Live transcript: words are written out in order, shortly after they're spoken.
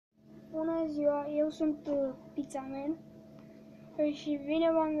ziua, eu sunt Pizza Man și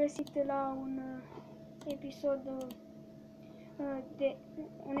bine v-am găsit la un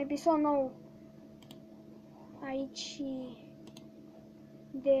episod nou aici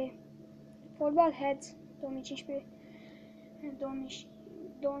de Football Heads 2015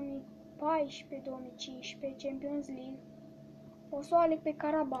 2014-2015 Champions League. O să o aleg pe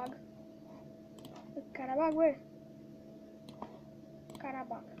Qarabal.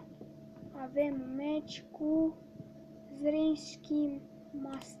 Qarabal. Avem meci cu Zrinski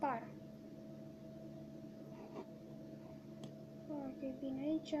Mastar. Ok, bine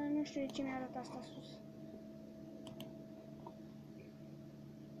aici, nu știu de ce mi-a arătat asta sus.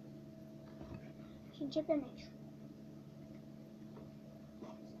 Și începe meciul.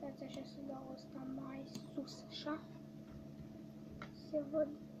 Stați așa să dau asta mai sus, așa. Se văd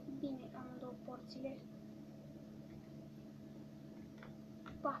bine amândouă porțile.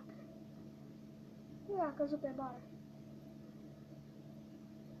 Pac! A căzut pe bară.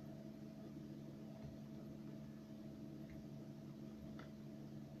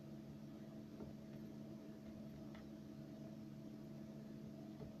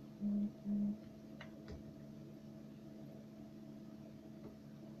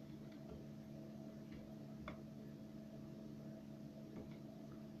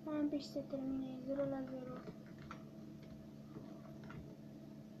 Mai un pic și se termine 0-0.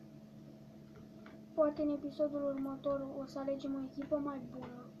 Poate în episodul următor o să alegem o echipă mai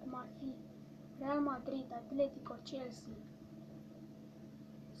bună, cum ar fi Real Madrid, Atletico, Chelsea.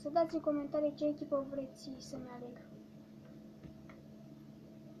 Să dați în comentarii ce echipă vreți să-mi aleg.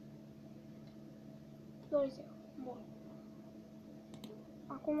 2-0. Bun.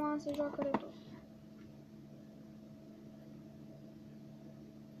 Acum se joacă retur.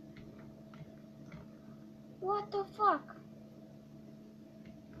 What the fuck?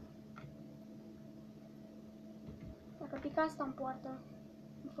 Dacă pica asta în poartă,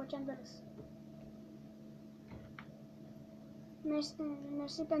 îmi făceam de râs.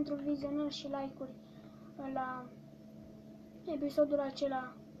 Mersi pentru vizionări și like-uri la episodul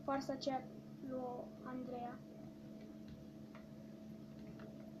acela, farsa aceea lui Andreea.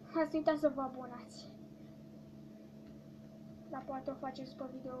 Ați uitat să vă abonați. Dar poate o faceți pe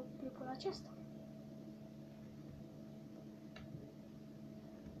videoclipul acesta.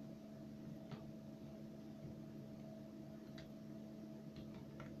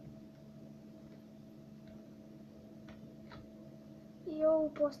 Eu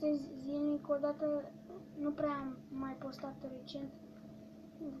postez zilnic, odată nu prea am mai postat recent,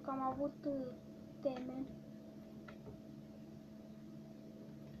 pentru că am avut teme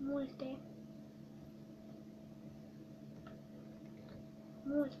multe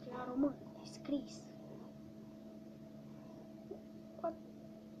la român, de scris.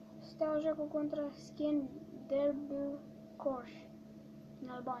 Steaua joacă contra Sken Derby Corș din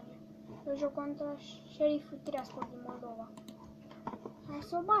Albania. Eu joc contra Sheriff Tiraspol din Moldova. Hai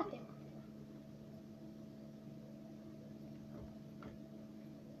să o batem.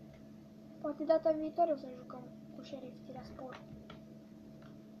 Poate data viitoare o să jucăm cu Sheriff Tiraspol.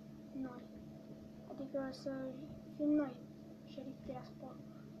 Noi. Adică să fim noi, Sheriff Tiraspol.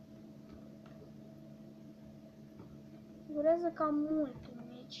 Durează cam mult un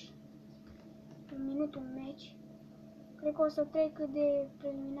meci. Un minut un meci. Cred că o să trec de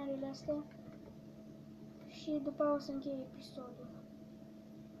preliminarele astea și după aia o să închei episodul.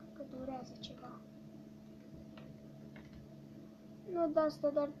 Că durează ceva. Nu de asta,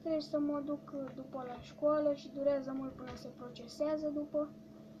 dar trebuie să mă duc după la școală și durează mult până se procesează după.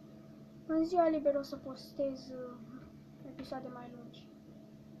 În ziua liberă o să postez episoade mai lungi.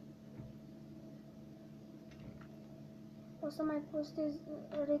 O să mai postez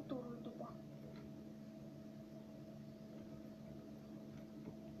returul după.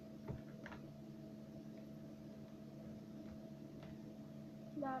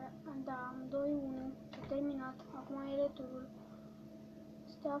 Dar, da, am 2-1, s-a terminat, acum e returul.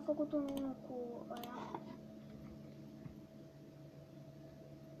 Steaua a făcut 1-1 cu ăia.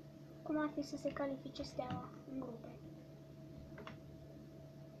 Cum ar fi să se califice Steaua în grupe?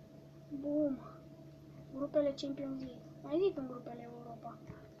 Bum! Grupele Champions League. Mai zic în grupele Europa.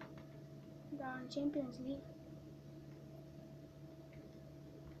 Dar în Champions League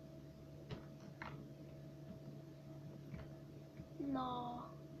no.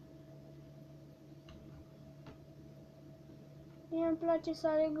 Mie îmi place să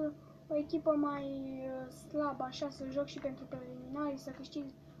aleg o echipă mai slabă, așa, să joc și pentru preliminari, să câștig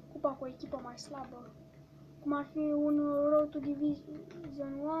cupa cu o echipă mai slabă. Cum ar fi un Road to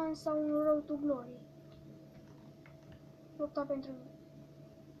Division 1 sau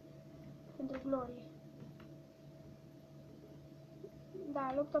un pentru glorie.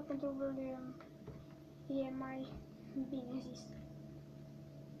 Da, lupta pentru glorie e mai bine zis.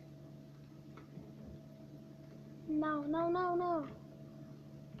 No.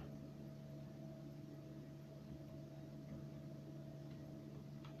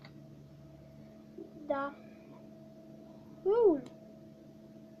 Da.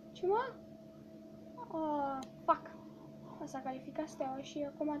 Ce mă? Fuck. S-a calificat Steaua și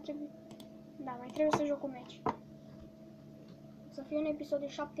acum trebuie... Da, mai trebuie să joc un meci. O să fie un episod de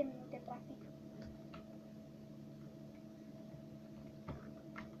 7 minute, practic.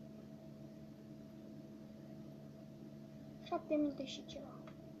 minute și ceva.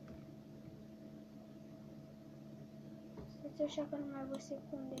 Stați așa că nu mai văd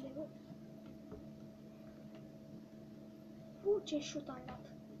secundele. Ce șut am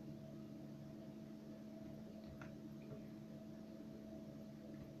dat.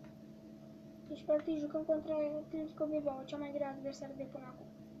 Deci, practic, jucăm contra Bilbao, cea mai grea adversară de până acum.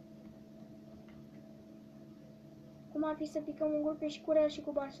 Cum ar fi să picăm un grupe și cu Real și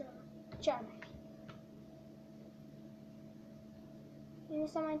cu Barcelona? Ce ar mai fi? Mi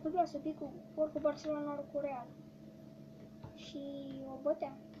s-a mai întâmplat să pic ori cu Barcelona, ori cu Real. Și o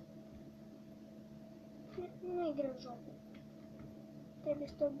băteam. Nu e greu jocul. Trebuie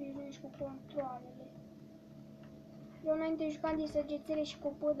să te obișnuiești cu controalele. Eu înainte jucam din săgețele și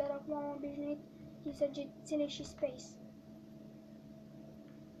copă, dar acum am obișnuit din săgețele și space.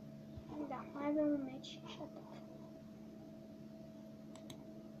 Da, mai avem un meci și atât.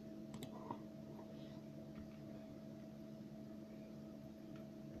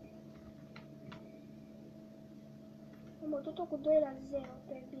 Am bătut-o cu 2-0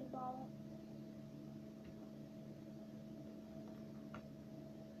 pe Bilbao.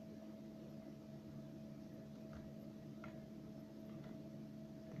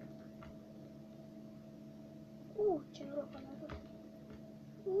 Ce noroc am avut.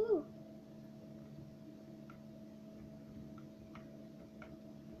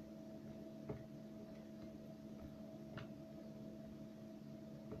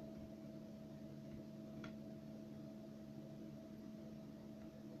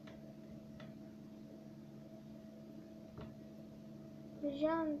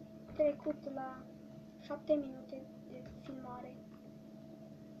 Deja am trecut la 7 minute de filmare.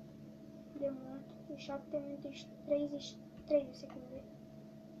 De mult, de 7 minute și 33 de secunde.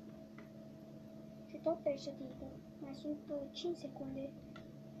 Și tot trece timpul. Mai sunt 5 secunde,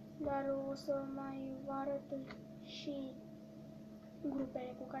 dar o să mai vă arăt și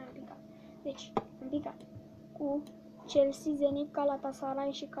grupele cu care am picat. Deci, am picat cu Chelsea, Zenit,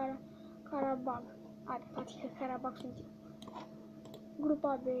 Galatasaray și Qarabal. Adică Qarabal sunt eu.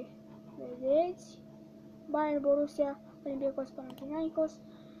 Grupa B, vedeți, Bayern, Borussia, Olympiacos, Panathinaikos,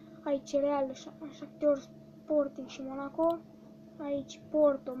 aici Real, Shakhtar, Sporting și Monaco, aici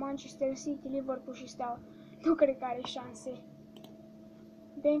Porto, Manchester City, Liverpool și Steaua. Nu cred că are șanse.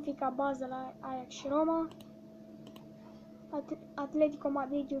 Benfica, Basel, Ajax și Roma, Atletico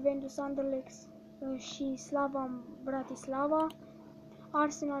Madrid, Juventus, Anderlecht și Slava Bratislava,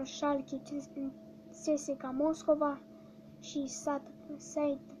 Arsenal, Schalke, CSKA Moscova și St.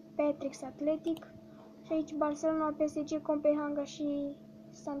 Patrick's Athletic și aici Barcelona, PSG, Copenhaga și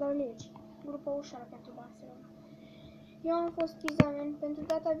Standard Liège. Grupa ușoară pentru Barcelona. Eu am fost Pizzaman pentru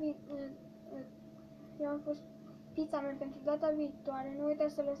data viitoare. Nu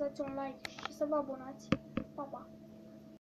uitați să lăsați un like și să vă abonați. Pa, pa!